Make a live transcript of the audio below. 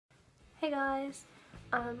Hey guys!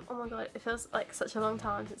 Oh my god, it feels like such a long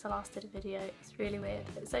time since I last did a video. It's really weird.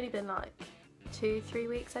 It's only been like 2-3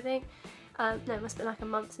 weeks I think. No, it must have been like a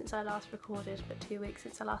month since I last recorded, but 2 weeks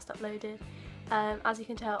since I last uploaded. As you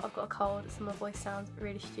can tell, I've got a cold, so my voice sounds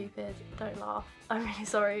really stupid. Don't laugh. I'm really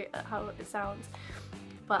sorry at how it sounds.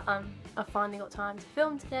 But I've finally got time to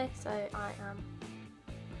film today, so I am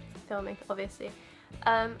filming, obviously.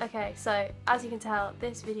 Okay, so as you can tell,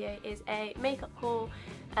 this video is a makeup haul.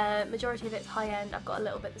 Majority of it's high-end. I've got a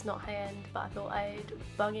little bit that's not high-end, but I thought I'd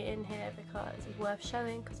bung it in here because it's worth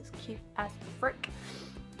showing because it's cute as frick.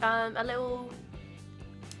 A little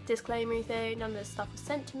disclaimer thing, none of this stuff was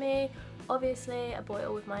sent to me. Obviously, I bought it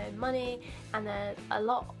all with my own money, and then a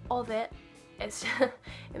lot of it is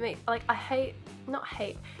it makes, like, I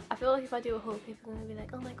feel like if I do a haul, people are going to be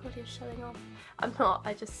like, oh my god, you're showing off. I'm not,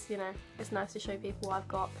 I just, you know, it's nice to show people what I've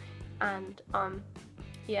got. And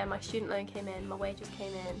yeah, my student loan came in, my wages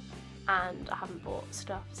came in, and I haven't bought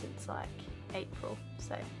stuff since like April,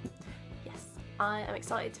 so yes, I am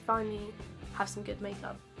excited to finally have some good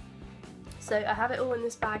makeup. So I have it all in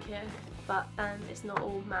this bag here, but it's not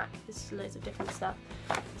all MAC, there's loads of different stuff,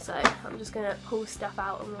 so I'm just going to pull stuff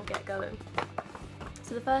out and we'll get going.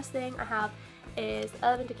 So the first thing I have is the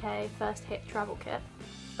Urban Decay First Hit Travel Kit,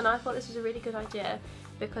 and I thought this was a really good idea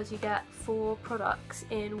because you get 4 products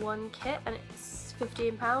in one kit and it's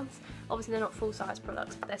 £15. Obviously they're not full-size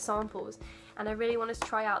products, but they're samples, and I really wanted to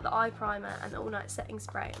try out the eye primer and the all night setting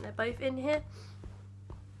spray, and they're both in here.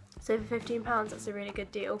 So for £15 that's a really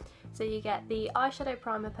good deal. So you get the eyeshadow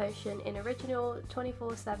primer potion in original,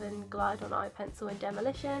 24/7 glide on eye pencil in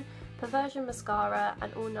demolition, perversion mascara,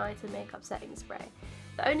 and all nighter makeup setting spray.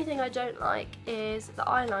 The only thing I don't like is the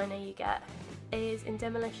eyeliner you get is in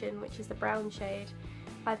demolition, which is the brown shade.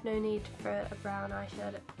 I've no need for a brown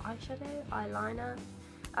eyeliner.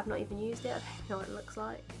 I've not even used it, I don't know what it looks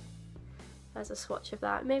like. There's a swatch of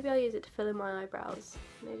that. Maybe I'll use it to fill in my eyebrows.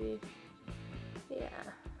 Maybe, yeah.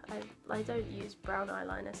 I don't use brown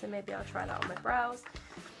eyeliner, so maybe I'll try that on my brows.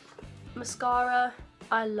 Mascara,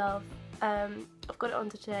 I love. I've got it on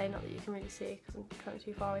today, not that you can really see because I'm kind of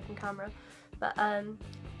too far away from camera, but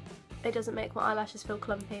it doesn't make my eyelashes feel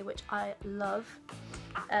clumpy, which I love.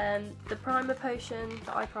 The primer potion,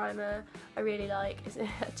 the eye primer, I really like. It's a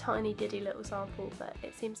tiny diddy little sample, but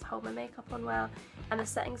it seems to hold my makeup on well. And the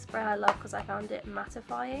setting spray I love because I found it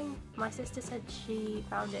mattifying. My sister said she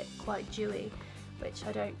found it quite dewy, which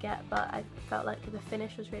I don't get, but I felt like the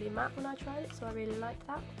finish was really matte when I tried it, so I really liked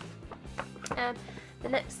that. The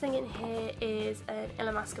next thing in here is an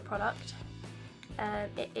Illamasqua product.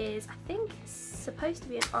 It is, I think it's supposed to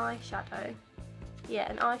be an eyeshadow. Yeah,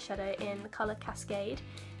 an eyeshadow in the colour Cascade.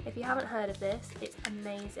 If you haven't heard of this, it's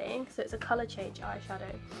amazing. So it's a colour change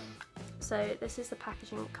eyeshadow. So this is the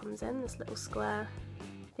packaging it comes in, this little square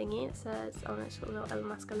thingy. It says, oh no, it's got a little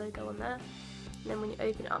Illamasqua logo on there. And then when you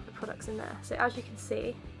open it up, the product's in there. So as you can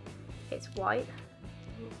see, it's white.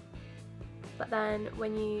 But then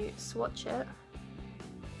when you swatch it,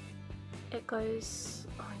 it goes,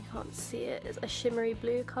 oh you can't see it, it's a shimmery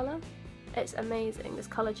blue colour. It's amazing, this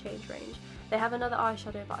colour change range. They have another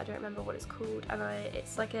eyeshadow, but I don't remember what it's called, and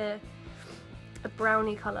it's like a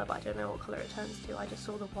brownie colour, but I don't know what colour it turns to. I just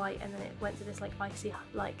saw the white and then it went to this like icy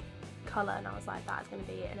like colour, and I was like, that's going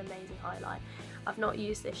to be an amazing highlight. I've not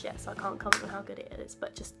used this yet, so I can't comment on how good it is,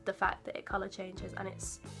 but just the fact that it colour changes, and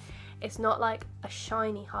it's not like a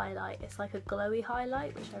shiny highlight, it's like a glowy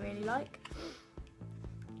highlight, which I really like.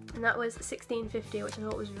 And that was £16.50, which I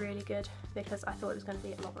thought was really good because I thought it was going to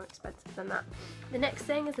be a lot more expensive than that. The next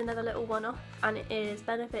thing is another little one-off, and it is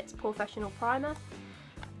Benefit's POREfessional primer.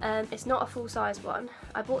 It's not a full-size one.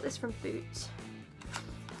 I bought this from Boots,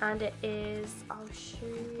 and it is, I'll show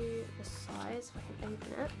you the size if I can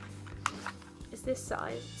open it. It's this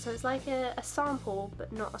size, so it's like a sample,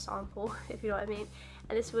 but not a sample, if you know what I mean.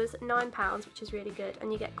 And this was £9, which is really good,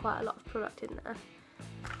 and you get quite a lot of product in there.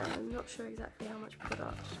 I'm not sure exactly how much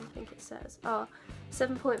product, I think it says.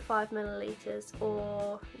 7.5 millilitres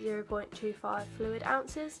or 0.25 fluid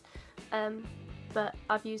ounces. But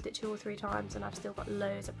I've used it 2 or 3 times and I've still got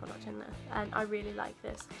loads of product in there, and I really like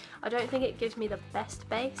this. I don't think it gives me the best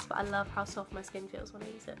base, but I love how soft my skin feels when I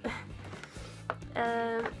use it.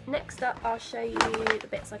 Next up, I'll show you the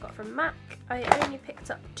bits I got from MAC. I only picked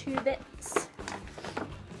up 2 bits.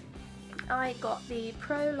 I got the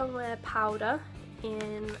prolongwear powder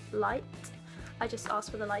in light. I just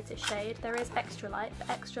asked for the lightest shade. There is extra light, but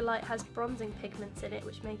extra light has bronzing pigments in it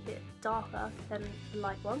which make it darker than the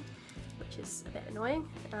light one, which is a bit annoying,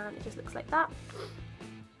 and it just looks like that.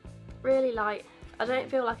 Really light. I don't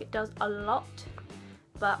feel like it does a lot,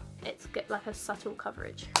 but it's got like a subtle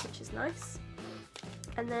coverage, which is nice.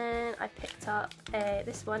 And then I picked up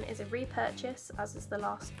this one is a repurchase, as is the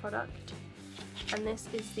last product. And this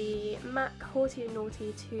is the MAC Haute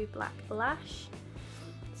Naughty 2 Black Lash.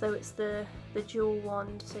 So it's the dual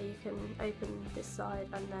wand, so you can open this side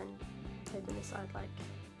and then open this side like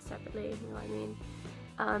separately, you know what I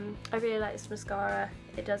mean. I really like this mascara,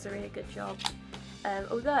 it does a really good job.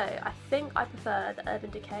 Although I think I prefer the Urban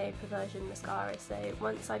Decay Perversion mascara, so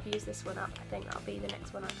once I've used this one up, I think that'll be the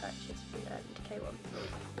next one I purchase for the Urban Decay one.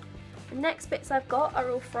 The next bits I've got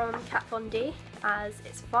are all from Kat Von D, as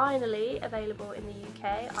it's finally available in the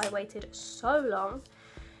UK. I waited so long.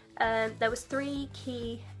 There was 3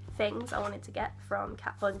 key things I wanted to get from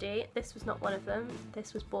Kat Von D. This was not one of them.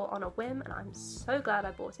 This was bought on a whim, and I'm so glad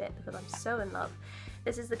I bought it because I'm so in love.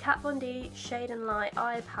 This is the Kat Von D Shade and Light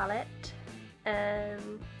Eye Palette.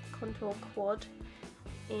 Contour Quad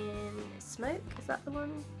in Smoke, is that the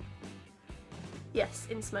one? Yes,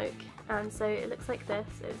 in Smoke. And so it looks like this.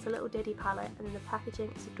 It's a little diddy palette, and the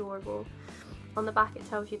packaging is adorable. On the back it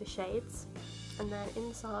tells you the shades, and then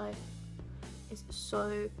inside is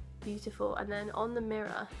so beautiful. And then on the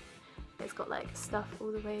mirror it's got like stuff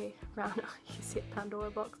all the way around. You can see a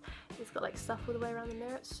Pandora box. It's got like stuff all the way around the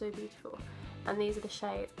mirror. It's so beautiful. And these are the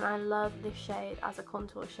shades, and I love this shade as a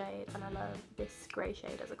contour shade, and I love this grey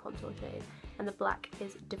shade as a contour shade, and the black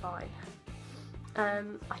is divine. I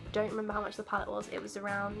don't remember how much the palette was. It was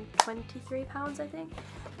around £23 I think,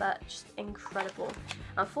 but just incredible.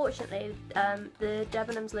 Unfortunately the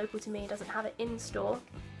Debenhams local to me doesn't have it in store,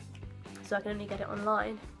 so I can only get it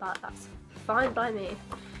online, but that's fine by me.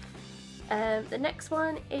 The next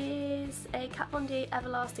one is a Kat Von D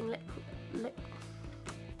Everlasting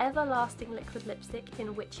Liquid Lipstick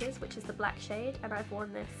in Witches, which is the black shade, and I've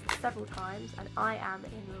worn this several times and I am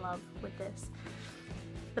in love with this.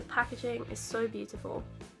 The packaging is so beautiful.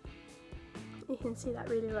 You can see that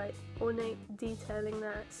really like ornate detailing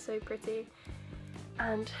there, it's so pretty.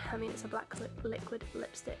 And I mean, it's a black liquid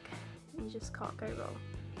lipstick, you just can't go wrong.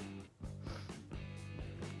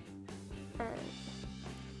 And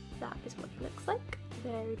that is what it looks like,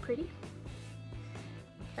 very pretty.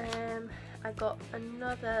 I got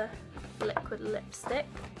another liquid lipstick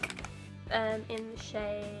in the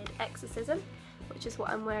shade Exorcism, which is what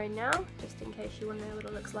I'm wearing now, just in case you want to know what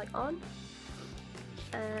it looks like on.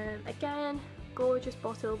 Again, gorgeous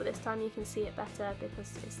bottle, but this time you can see it better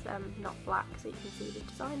because it's not black, so you can see the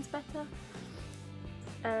designs better.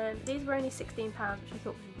 These were only £16, which I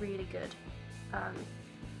thought was really good.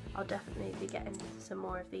 I'll definitely be getting some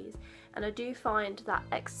more of these, and I do find that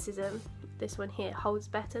Exorcism, this one here, holds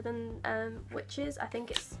better than Witches. I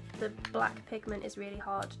think it's the black pigment is really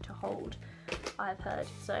hard to hold, I've heard,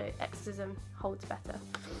 so Exorcism holds better.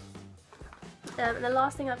 And the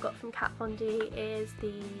last thing I've got from Kat Von D is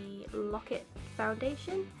the Locket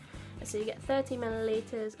foundation. So you get 30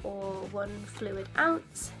 millilitres or 1 fluid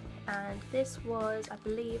ounce, and this was, I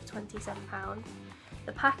believe, £27.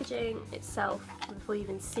 The packaging itself, before you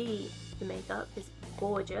even see the makeup, is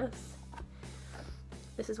gorgeous.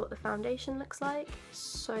 This is what the foundation looks like,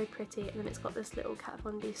 so pretty, and then it's got this little Kat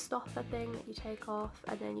Von D stopper thing that you take off,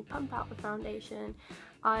 and then you pump out the foundation.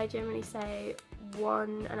 I generally say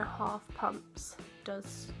 1.5 pumps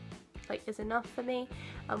is enough for me.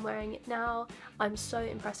 I'm wearing it now. I'm so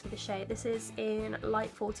impressed with the shade. This is in light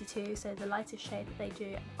 42, so the lightest shade that they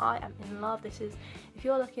do. I am in love. This is, if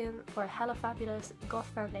you're looking for a hella fabulous goth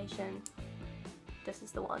foundation, this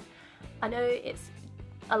is the one. I know it's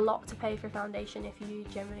a lot to pay for foundation if you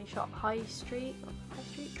generally shop high street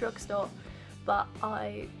drugstore, but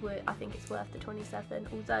I think it's worth the 27.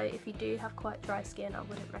 Although if you do have quite dry skin, I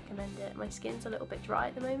wouldn't recommend it. My skin's a little bit dry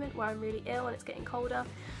at the moment where I'm really ill and it's getting colder.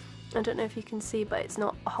 I don't know if you can see, but it's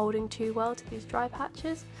not holding too well to these dry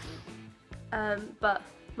patches. But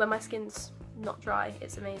when my skin's not dry,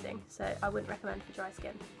 it's amazing, so I wouldn't recommend for dry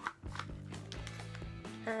skin.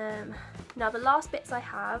 Now the last bits I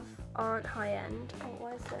have aren't high end. Oh,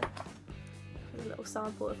 why is there a little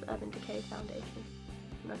sample of the Urban Decay foundation?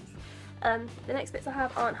 Nice. The next bits I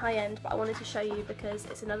have aren't high end, but I wanted to show you because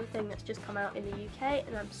it's another thing that's just come out in the UK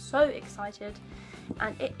and I'm so excited.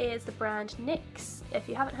 And it is the brand NYX. If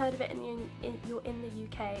you haven't heard of it and you're in the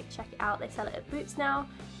UK, check it out. They sell it at Boots now.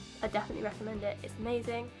 I definitely recommend it. It's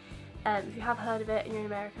amazing. If you have heard of it and you're in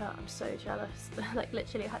America, I'm so jealous. Like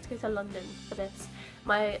literally, I had to go to London for this.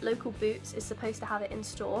 My local Boots is supposed to have it in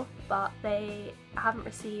store, but they've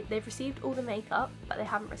received all the makeup, but they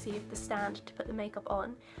haven't received the stand to put the makeup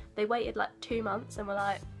on. They waited like 2 months and were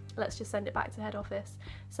like, let's just send it back to head office,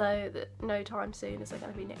 so that no time soon is there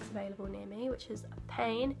going to be NYX available near me, which is a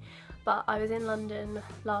pain. But I was in London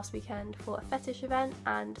last weekend for a fetish event,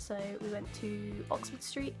 and so we went to Oxford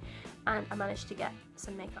Street and I managed to get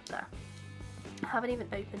some makeup there. I haven't even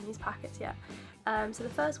opened these packets yet. So the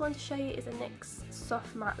first one to show you is a NYX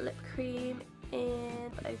Soft Matte Lip Cream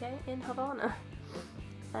in Havana.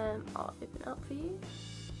 I'll open it up for you.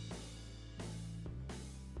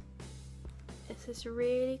 It's this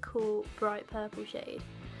really cool bright purple shade,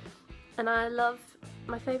 and I love,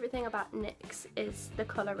 my favourite thing about NYX is the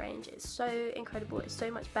colour range. It's so incredible. It's so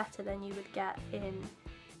much better than you would get in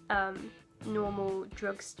normal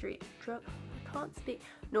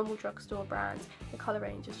normal drugstore brands. The colour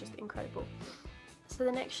range is just incredible. So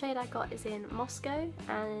the next shade I got is in Moscow,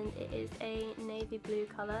 and it is a navy blue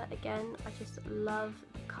colour. Again, I just love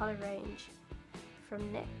the colour range from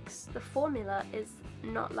NYX. The formula is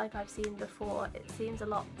not like I've seen before. It seems a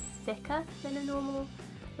lot thicker than a normal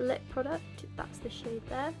lip product. That's the shade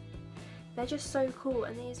there. They're just so cool,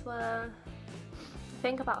 and these were, I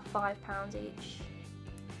think, about £5 each.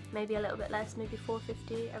 Maybe a little bit less, maybe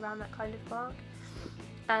 £4.50, around that kind of mark.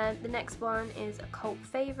 The next one is a cult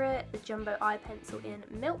favourite, the Jumbo Eye Pencil in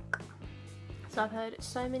Milk. So I've heard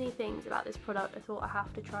so many things about this product, I thought I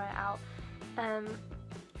have to try it out.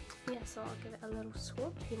 Yeah, so I'll give it a little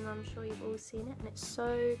swatch, even though I'm sure you've all seen it, and it's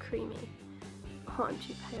so creamy. Oh, I'm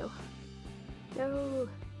too pale. No!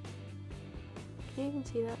 Can you even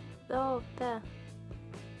see that? Oh, there.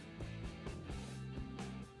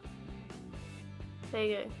 There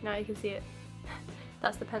you go, now you can see it.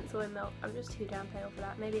 That's the pencil in Milk. I'm just too damn pale for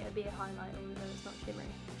that. Maybe it'd be a highlight, although it's not shimmery.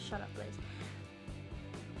 Shut up, please.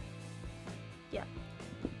 Yeah,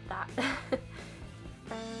 that.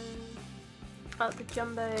 Oh, the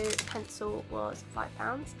Jumbo pencil was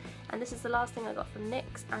 £5, and this is the last thing I got from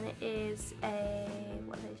NYX, and it is a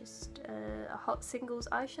hot singles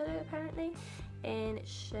eyeshadow apparently, in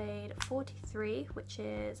shade 43, which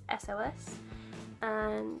is SOS,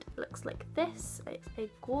 and it looks like this. It's a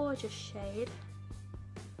gorgeous shade,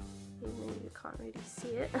 even though you can't really see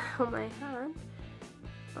it on my hand.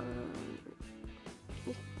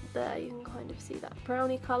 There you can kind of see that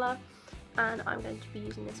brownie colour, and I'm going to be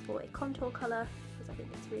using this for a contour colour because I think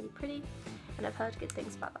it's really pretty, and I've heard good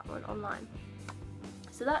things about that one online.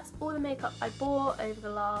 So that's all the makeup I bought over the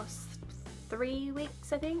last 3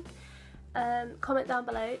 weeks, I think. Comment down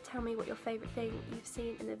below, tell me what your favourite thing you've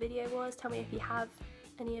seen in the video was. Tell me if you have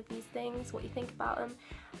any of these things, what you think about them,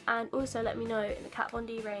 and also let me know in the Kat Von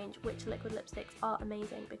D range which liquid lipsticks are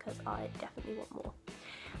amazing, because I definitely want more.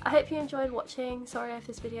 I hope you enjoyed watching. Sorry if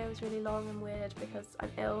this video was really long and weird because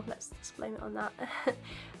I'm ill, let's just blame it on that.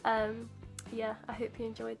 Yeah, I hope you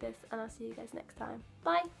enjoyed this, and I'll see you guys next time.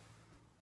 Bye!